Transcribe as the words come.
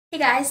Hey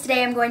guys,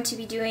 today I'm going to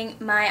be doing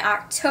my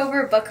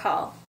October book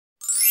haul.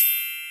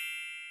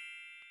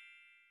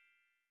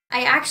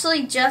 I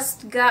actually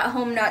just got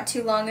home not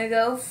too long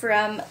ago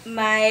from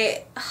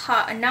my,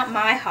 not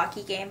my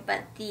hockey game,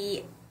 but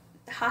the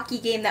hockey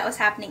game that was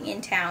happening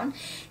in town.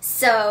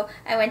 So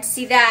I went to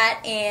see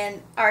that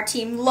and our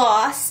team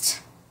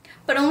lost,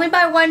 but only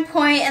by 1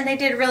 point, and they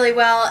did really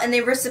well, and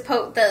they were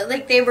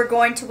they were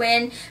going to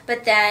win,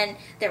 but then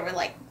there were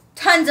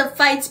tons of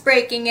fights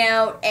breaking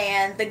out,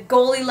 and the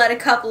goalie let a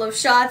couple of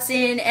shots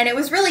in, and it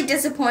was really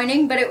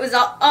disappointing, but it was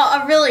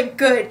a really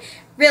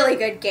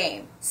good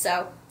game.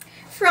 So,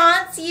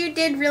 France, you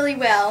did really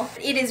well.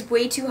 It is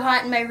way too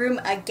hot in my room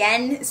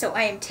again, so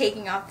I am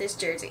taking off this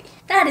jersey.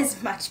 That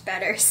is much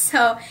better.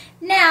 So,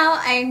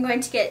 now I am going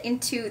to get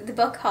into the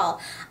book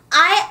haul.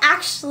 I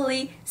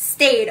actually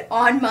stayed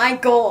on my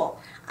goal.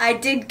 I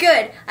did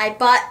good. I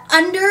bought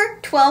under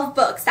 12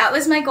 books. That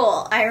was my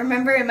goal. I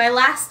remember in my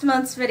last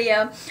month's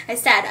video, I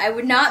said I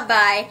would not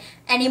buy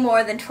any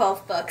more than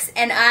 12 books.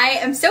 And I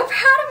am so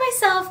proud of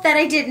myself that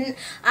I didn't.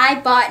 I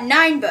bought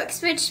 9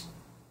 books, which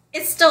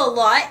is still a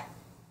lot,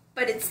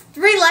 but it's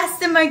 3 less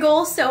than my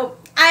goal, so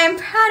I am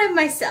proud of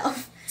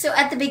myself. So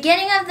at the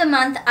beginning of the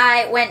month,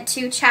 I went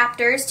to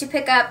Chapters to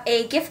pick up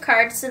a gift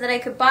card so that I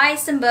could buy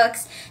some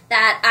books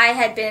that I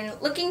had been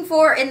looking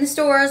for in the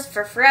stores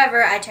for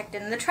forever. I checked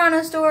in the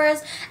Toronto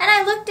stores, and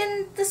I looked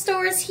in the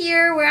stores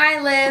here where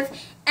I live,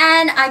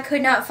 and I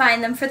could not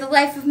find them for the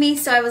life of me,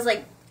 so I was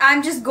like,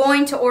 I'm just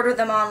going to order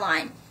them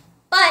online.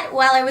 But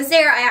while I was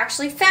there, I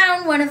actually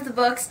found one of the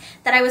books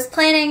that I was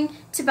planning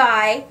to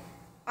buy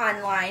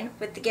online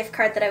with the gift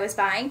card that I was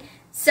buying.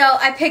 So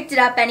I picked it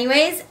up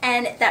anyways,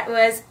 and that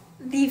was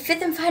the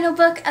 5th and final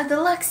book of the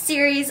Lux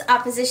series,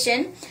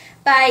 Opposition,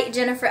 by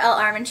Jennifer L.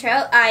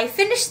 Armentrout. I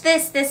finished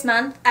this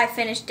month. I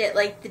finished it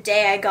the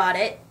day I got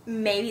it,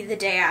 maybe the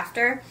day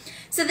after.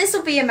 So this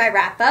will be in my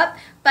wrap-up.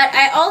 But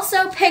I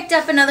also picked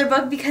up another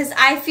book because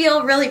I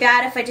feel really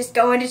bad if I just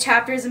go into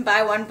Chapters and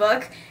buy one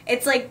book.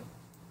 It's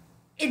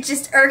it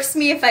just irks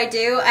me if I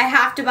do. I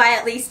have to buy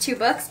at least 2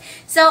 books.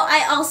 So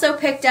I also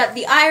picked up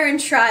The Iron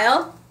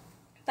Trial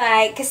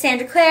by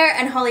Cassandra, Clare,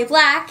 and Holly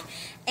Black.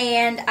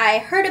 And I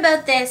heard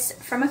about this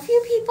from a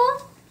few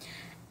people,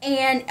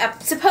 and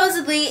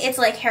supposedly it's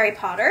like Harry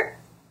Potter,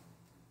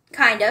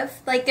 kind of.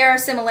 There are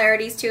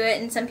similarities to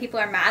it, and some people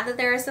are mad that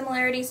there are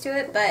similarities to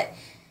it, but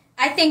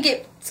I think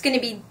it's going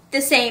to be the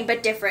same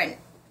but different.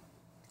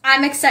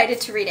 I'm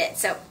excited to read it.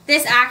 So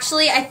this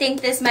I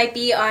think this might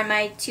be on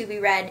my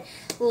to-be-read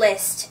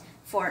list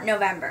for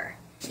November.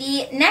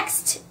 The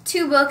next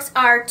 2 books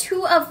are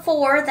 2 of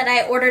 4 that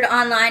I ordered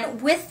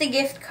online with the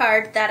gift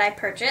card that I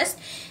purchased,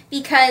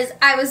 because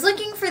I was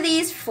looking for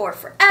these for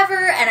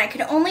forever and I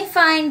could only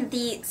find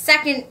the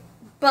second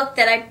book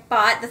that I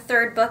bought, the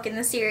 3rd book in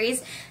the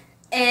series.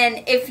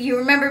 And if you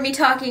remember me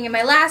talking in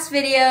my last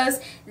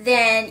videos,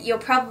 then you'll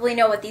probably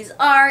know what these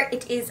are.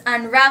 It is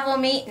Unravel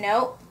Me.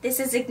 No, this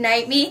is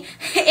Ignite Me.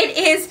 It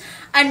is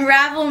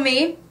Unravel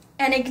Me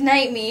and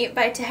Ignite Me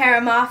by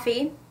Tahereh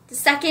Mafi, the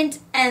 2nd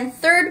and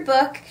 3rd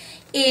book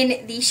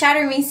in the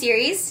Shatter Me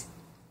series.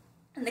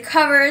 And the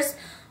covers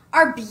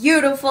are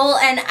beautiful,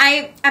 and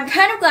I'm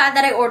kind of glad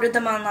that I ordered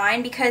them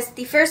online, because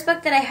the first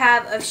book that I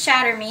have of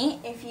Shatter Me,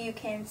 if you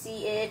can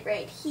see it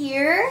right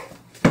here,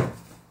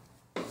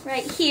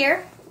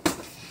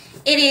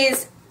 it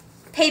is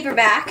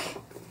paperback,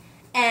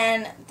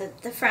 and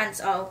the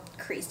front's all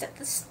creased at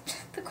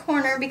the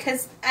corner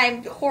because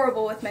I'm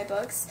horrible with my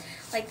books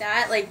like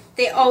that.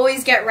 They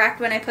always get wrecked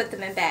when I put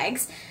them in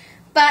bags.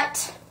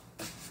 But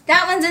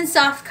that one's in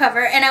soft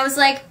cover, and I was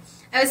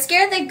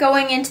scared that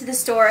going into the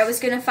store I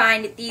was going to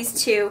find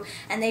these 2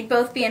 and they'd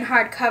both be in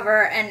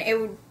hardcover and it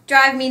would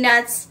drive me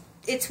nuts.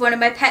 It's one of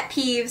my pet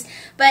peeves.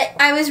 But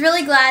I was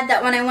really glad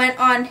that when I went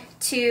on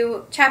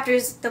to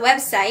Chapters, the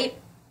website,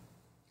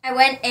 I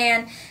went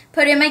and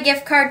put in my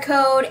gift card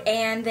code,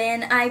 and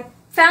then I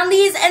found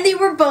these and they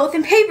were both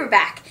in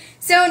paperback.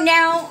 So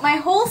now my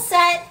whole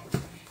set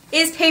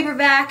is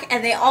paperback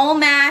and they all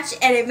match,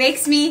 and it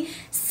makes me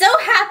so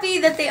happy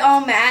that they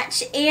all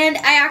match. And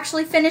I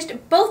actually finished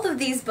both of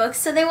these books,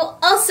 so they will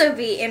also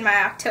be in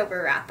my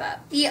October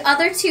wrap-up. The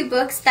other 2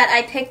 books that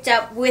I picked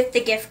up with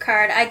the gift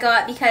card I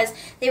got because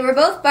they were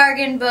both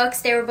bargain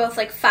books. They were both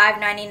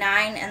 $5.99,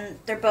 and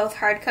they're both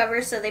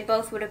hardcover, so they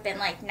both would have been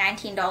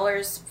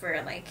 $19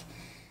 for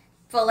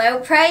full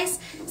out price.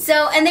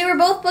 So, and they were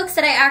both books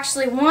that I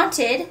actually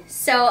wanted,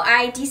 so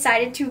I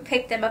decided to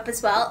pick them up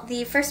as well.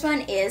 The first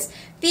one is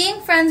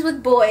Being Friends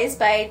with Boys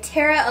by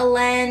Terra,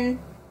 Elan,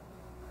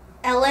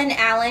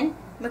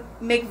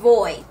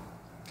 Mcvoy.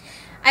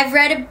 I've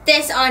read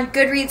this on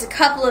Goodreads a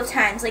couple of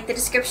times, the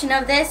description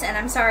of this, and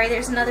I'm sorry,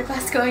 there's another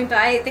bus going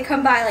by. They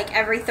come by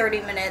every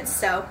 30 minutes,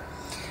 so.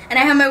 And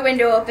I have my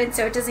window open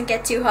so it doesn't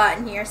get too hot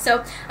in here,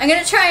 so I'm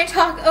going to try and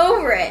talk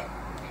over it.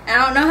 I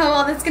don't know how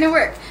well that's going to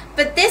work.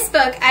 But this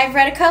book, I've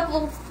read a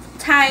couple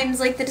times,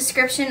 the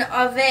description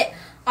of it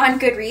on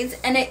Goodreads,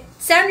 and it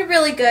sounded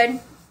really good.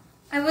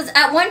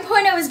 At one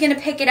point I was going to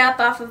pick it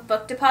up off of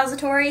Book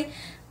Depository,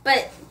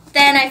 but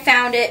then I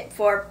found it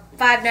for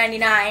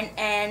 $5.99,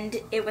 and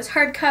it was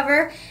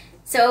hardcover,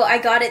 so I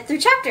got it through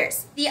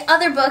Chapters. The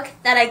other book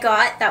that I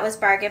got, that was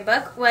bargain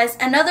book, was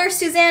another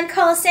Susane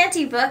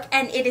Colasanti book,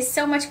 and it is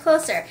so much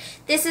closer.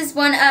 This is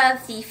one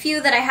of the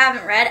few that I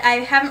haven't read. I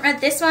haven't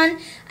read this one.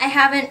 I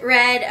haven't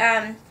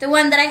read the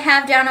one that I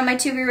have down on my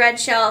to-be-read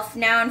shelf,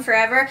 Now and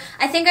Forever.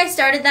 I think I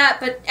started that,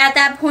 but at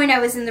that point I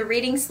was in the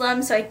reading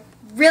slum, so I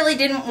really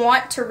didn't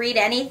want to read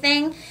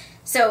anything.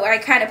 So I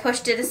kind of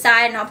pushed it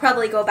aside, and I'll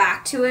probably go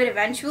back to it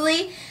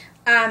eventually.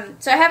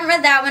 So I haven't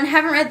read that one.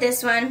 Haven't read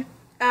this one.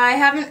 I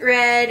haven't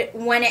read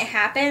When It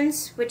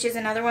Happens, which is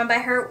another one by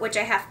her, which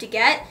I have to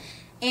get.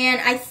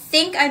 And I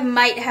think I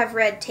might have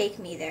read Take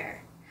Me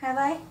There. Have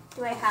I?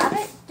 Do I have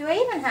it? Do I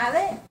even have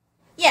it?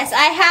 Yes,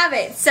 I have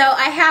it. So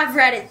I have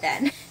read it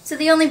then. So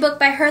the only book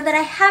by her that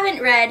I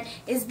haven't read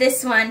is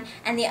this one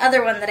and the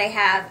other one that I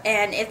have.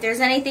 And if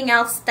there's anything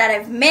else that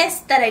I've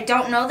missed that I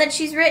don't know that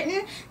she's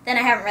written, then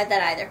I haven't read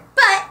that either.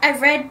 But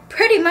I've read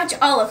pretty much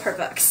all of her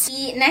books.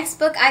 The next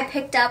book I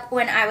picked up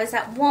when I was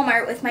at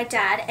Walmart with my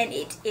dad, and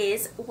it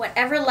is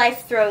Whatever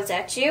Life Throws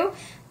at You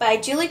by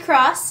Julie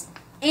Cross.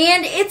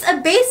 And it's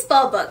a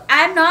baseball book.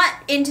 I'm not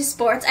into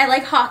sports. I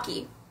like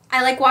hockey.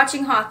 I like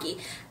watching hockey.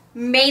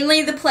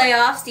 Mainly the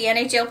playoffs, the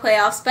NHL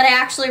playoffs, but I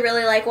actually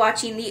really like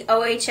watching the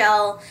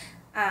OHL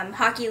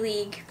Hockey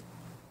League.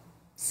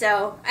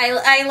 So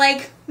I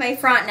like my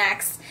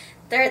Frontenacs.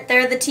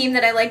 They're the team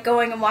that I like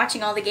going and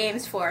watching all the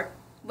games for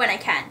when I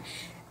can.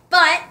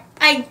 But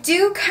I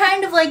do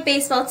kind of like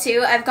baseball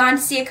too. I've gone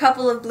to see a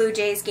couple of Blue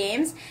Jays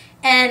games,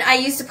 and I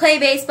used to play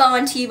baseball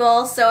and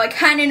t-ball, so I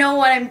kind of know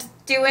what I'm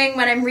doing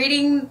when I'm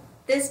reading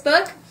this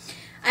book.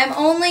 I've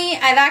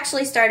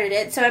actually started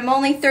it, so I'm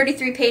only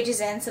 33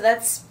 pages in, so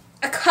that's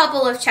a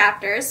couple of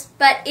chapters,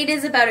 but it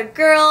is about a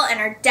girl and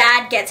her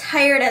dad gets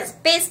hired as a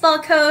baseball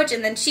coach,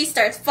 and then she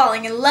starts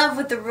falling in love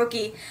with the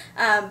rookie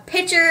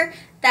pitcher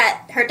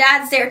that her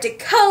dad's there to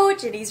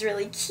coach, and he's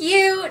really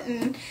cute,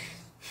 and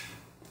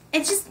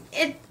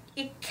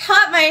it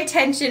caught my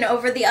attention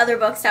over the other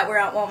books that were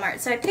at Walmart.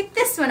 So I picked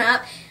this one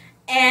up,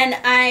 and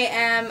I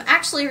am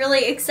actually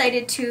really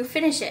excited to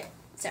finish it.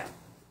 So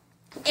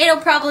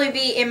it'll probably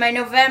be in my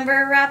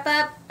November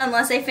wrap-up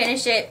unless I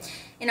finish it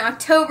in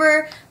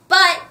October.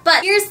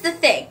 But here's the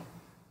thing.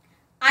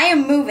 I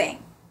am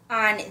moving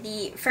on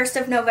the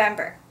 1st of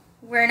November.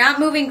 We're not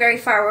moving very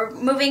far. We're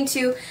moving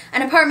to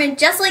an apartment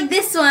just like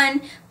this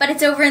one, but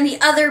it's over in the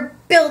other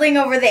building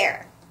over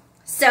there.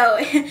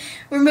 So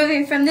we're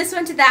moving from this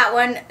one to that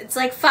one. It's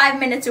like 5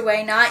 minutes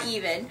away, not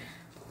even.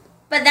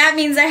 But that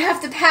means I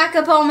have to pack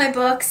up all my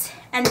books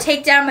and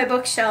take down my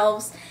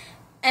bookshelves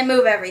and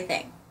move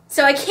everything.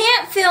 So I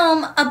can't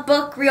film a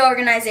book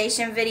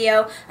reorganization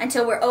video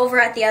until we're over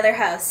at the other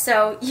house.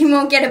 So you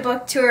won't get a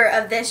book tour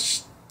of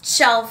this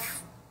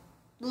shelf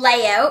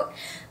layout,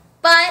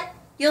 but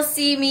you'll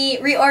see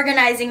me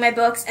reorganizing my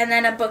books and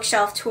then a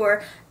bookshelf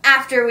tour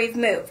after we've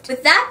moved.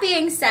 With that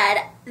being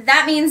said,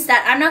 that means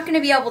that I'm not going to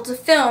be able to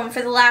film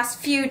for the last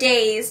few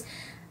days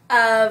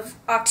of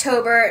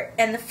October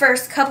and the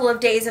first couple of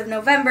days of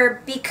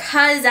November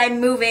because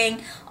I'm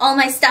moving. All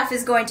my stuff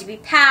is going to be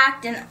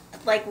packed, and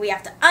like we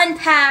have to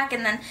unpack,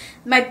 and then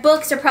my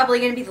books are probably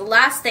going to be the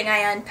last thing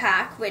I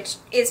unpack, which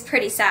is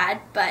pretty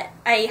sad, but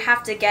I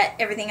have to get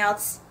everything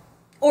else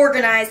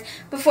organized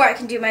before I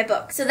can do my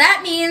book. So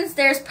that means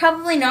there's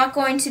probably not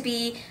going to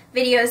be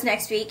videos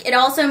next week. It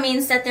also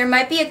means that there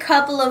might be a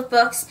couple of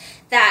books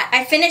that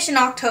I finish in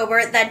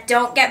October that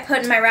don't get put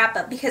in my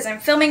wrap-up because I'm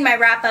filming my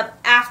wrap-up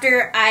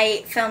after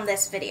I film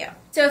this video.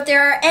 So if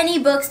there are any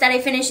books that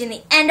I finish in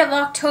the end of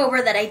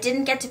October that I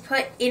didn't get to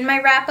put in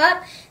my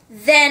wrap-up,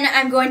 then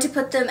I'm going to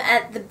put them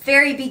at the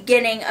very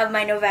beginning of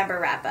my November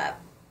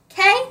wrap-up.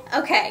 Okay?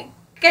 Okay.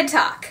 Good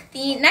talk.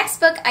 The next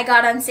book I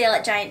got on sale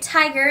at Giant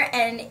Tiger,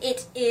 and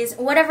it is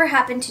Whatever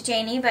Happened to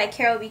Janie by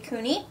Carol B.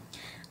 Cooney.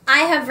 I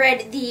have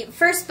read the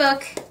first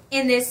book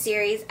in this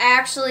series. I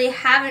actually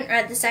haven't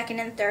read the second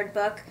and third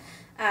book.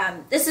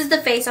 This is the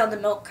Face on the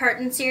Milk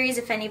Carton series,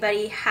 if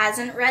anybody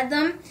hasn't read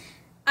them.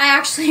 I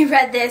actually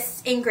read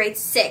this in grade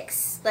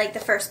 6, like the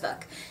first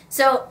book.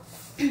 So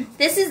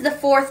this is the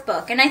fourth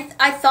book, and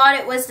I thought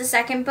it was the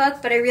second book,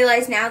 but I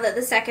realize now that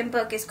the second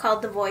book is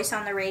called The Voice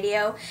on the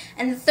Radio,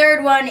 and the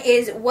third one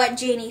is What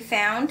Janie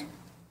Found.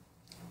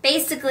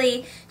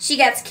 Basically, she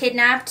gets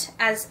kidnapped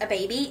as a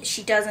baby.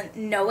 She doesn't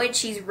know it.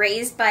 She's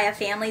raised by a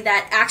family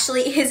that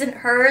actually isn't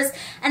hers,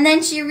 and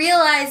then she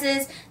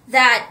realizes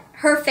that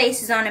her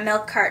face is on a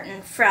milk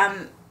carton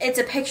it's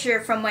a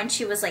picture from when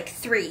she was like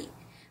 3,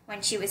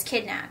 when she was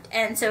kidnapped,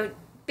 and so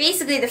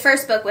basically, the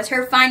first book was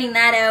her finding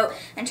that out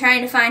and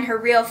trying to find her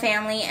real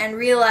family and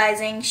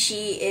realizing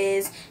she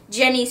is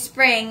Jenny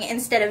Spring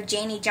instead of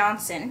Janie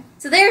Johnson.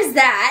 So there's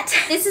that.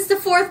 This is the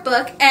fourth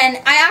book, and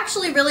I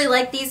actually really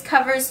like these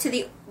covers. To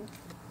the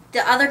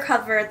other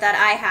cover that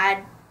I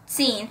had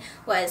seen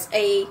was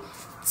a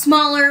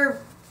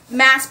smaller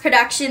mass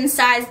production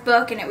sized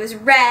book, and it was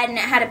red, and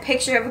it had a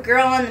picture of a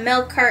girl on the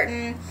milk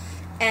carton.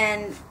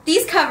 And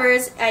these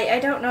covers, I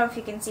don't know if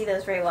you can see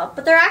those very well,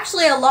 but they're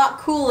actually a lot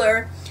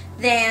cooler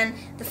than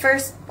the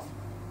first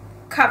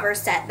cover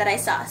set that I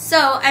saw.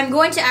 So I'm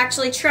going to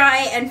actually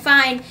try and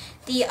find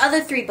the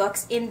other 3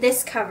 books in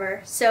this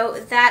cover so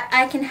that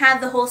I can have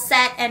the whole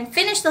set and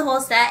finish the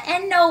whole set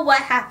and know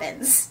what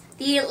happens.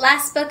 The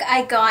last book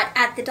I got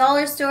at the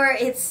dollar store,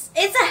 it's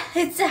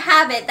a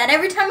habit that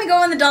every time I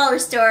go in the dollar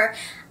store,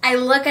 I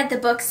look at the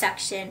book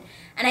section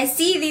and I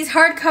see these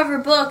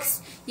hardcover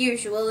books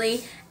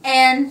usually,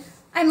 and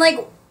I'm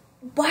like,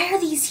 why are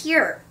these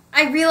here?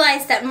 I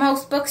realize that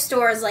most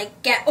bookstores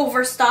like get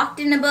overstocked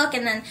in a book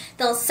and then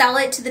they'll sell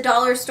it to the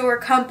dollar store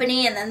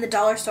company and then the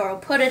dollar store will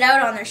put it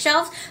out on their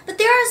shelves, but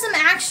there are some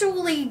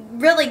actually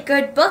really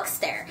good books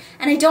there,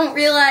 and I don't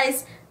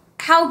realize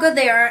how good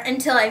they are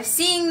until I'm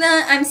seeing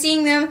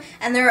them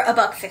and they're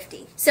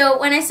 $1.50. So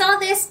when I saw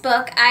this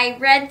book, I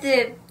read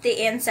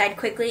the inside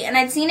quickly, and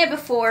I'd seen it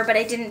before but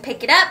I didn't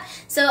pick it up.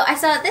 So I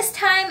saw it this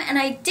time and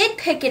I did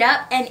pick it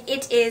up, and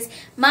it is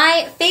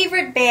My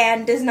Favorite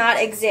Band Does Not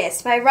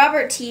Exist by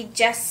Robert T.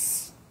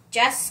 Jeschonek.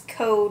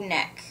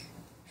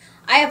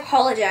 I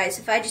apologize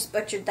if I just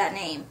butchered that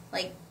name.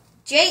 Like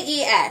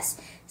Jeschonek.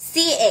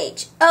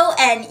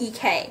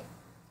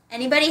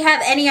 Anybody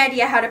have any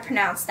idea how to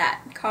pronounce that?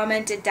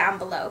 Comment it down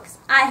below, because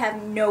I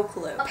have no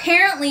clue.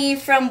 Apparently,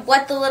 from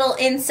what the little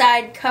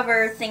inside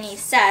cover thingy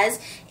says,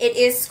 it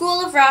is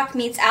School of Rock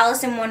meets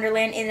Alice in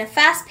Wonderland in a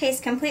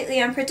fast-paced, completely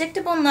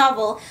unpredictable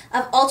novel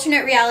of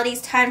alternate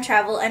realities, time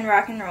travel, and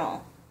rock and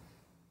roll.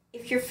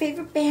 If your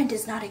favorite band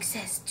does not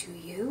exist, do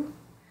you?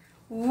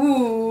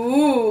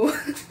 Ooh.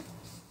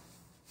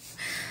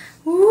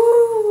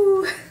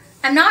 Ooh.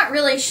 I'm not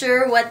really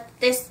sure what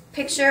this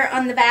picture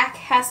on the back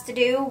has to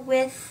do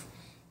with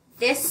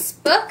this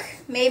book.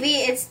 Maybe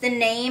it's the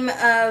name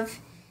of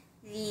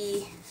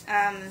the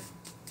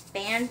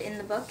band in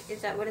the book.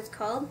 Is that what it's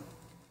called?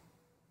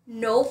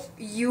 Nope.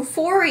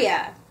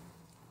 Euphoria.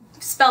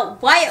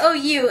 Spelled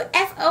Y-O-U-F-O-R-I-A.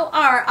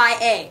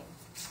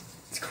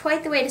 It's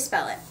quite the way to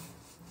spell it.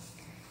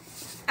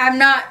 I'm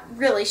not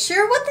really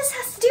sure what this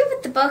has to do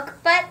with the book,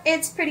 but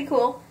it's pretty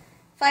cool.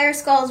 Fire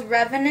Skull's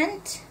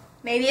Revenant.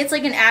 Maybe it's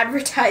like an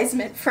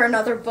advertisement for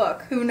another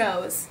book. Who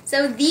knows?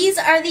 So these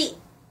are the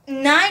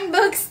 9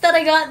 books that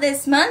I got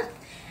this month.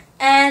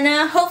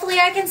 And hopefully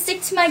I can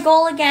stick to my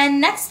goal again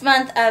next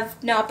month of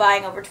not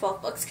buying over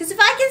 12 books. Because if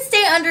I can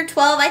stay under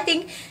 12, I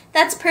think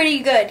that's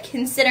pretty good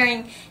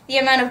considering the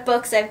amount of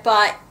books I've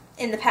bought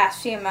in the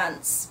past few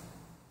months.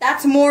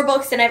 That's more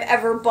books than I've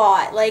ever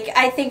bought. Like,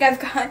 I think I've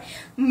got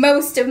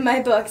most of my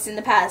books in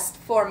the past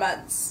 4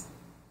 months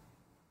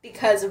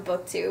because of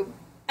BookTube.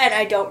 And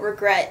I don't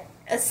regret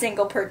a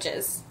single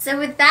purchase. So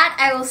with that,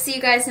 I will see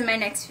you guys in my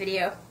next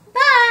video.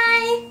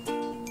 Bye!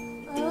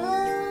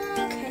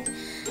 Okay,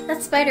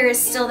 that spider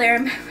is still there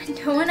in my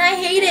window and I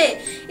hate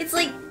it. It's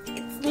like,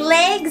 its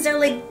legs are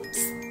like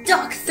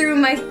stuck through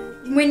my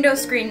window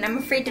screen and I'm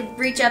afraid to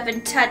reach up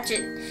and touch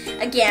it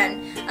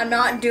again. I'm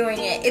not doing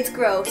it. It's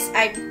gross.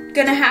 I'm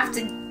gonna have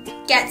to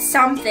get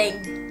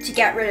something to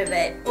get rid of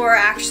it. Or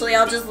actually,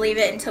 I'll just leave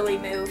it until we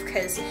move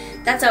because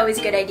that's always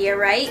a good idea,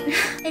 right?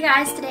 Hey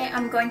guys, today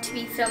I'm going to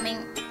be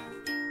filming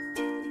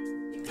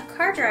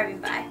car driving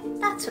by.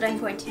 That's what I'm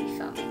going to be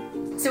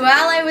filming. So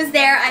while I was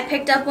there, I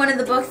picked up one of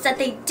the books that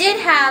they did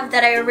have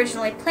that I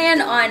originally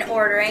planned on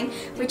ordering,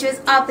 which was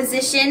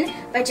Opposition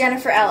by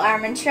Jennifer L.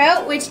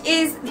 Armentrout, which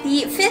is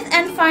the 5th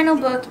and final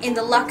book in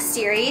the Lux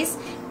series.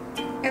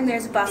 And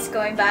there's a bus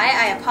going by.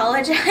 I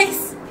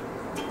apologize.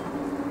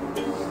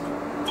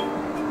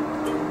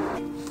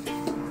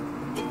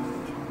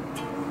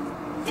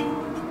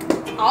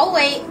 I'll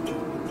wait.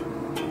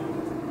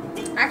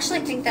 I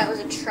actually think that was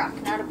a truck,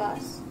 not a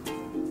bus.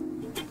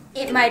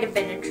 It might have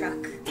been a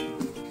truck.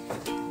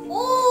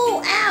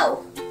 Oh,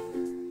 ow!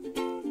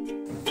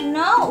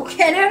 No,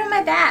 get out of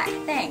my back.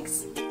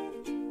 Thanks.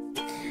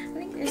 I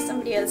think there's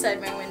somebody outside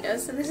my window,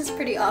 so this is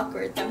pretty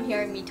awkward. Them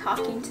hearing me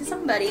talking to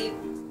somebody,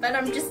 but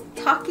I'm just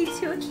talking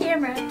to a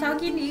camera. I'm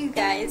talking to you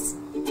guys.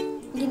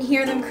 You can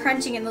hear them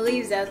crunching in the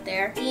leaves out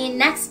there. The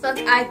next book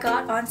I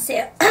got on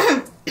sale.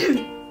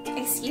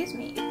 Excuse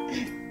me.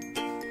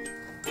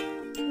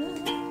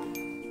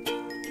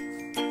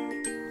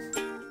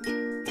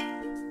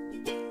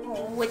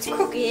 It's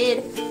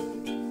crooked.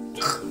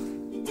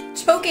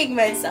 Choking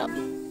myself.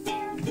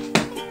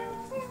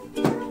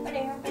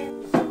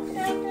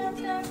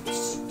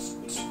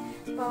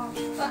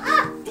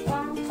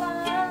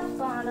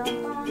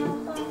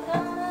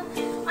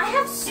 I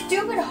have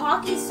stupid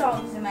hockey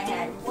songs in my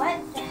head.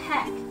 What the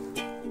heck?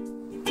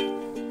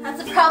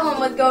 That's the problem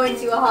with going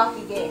to a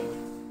hockey game.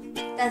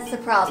 That's the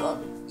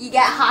problem. You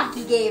get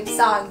hockey game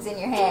songs in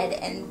your head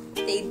and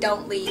they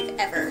don't leave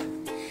ever.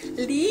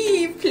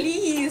 Leave,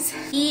 please.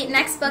 The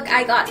next book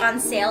I got on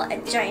sale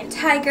at Giant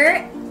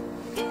Tiger.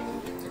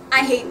 I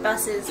hate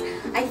buses.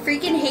 I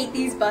freaking hate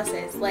these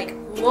buses. Like,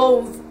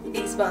 loathe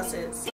these buses.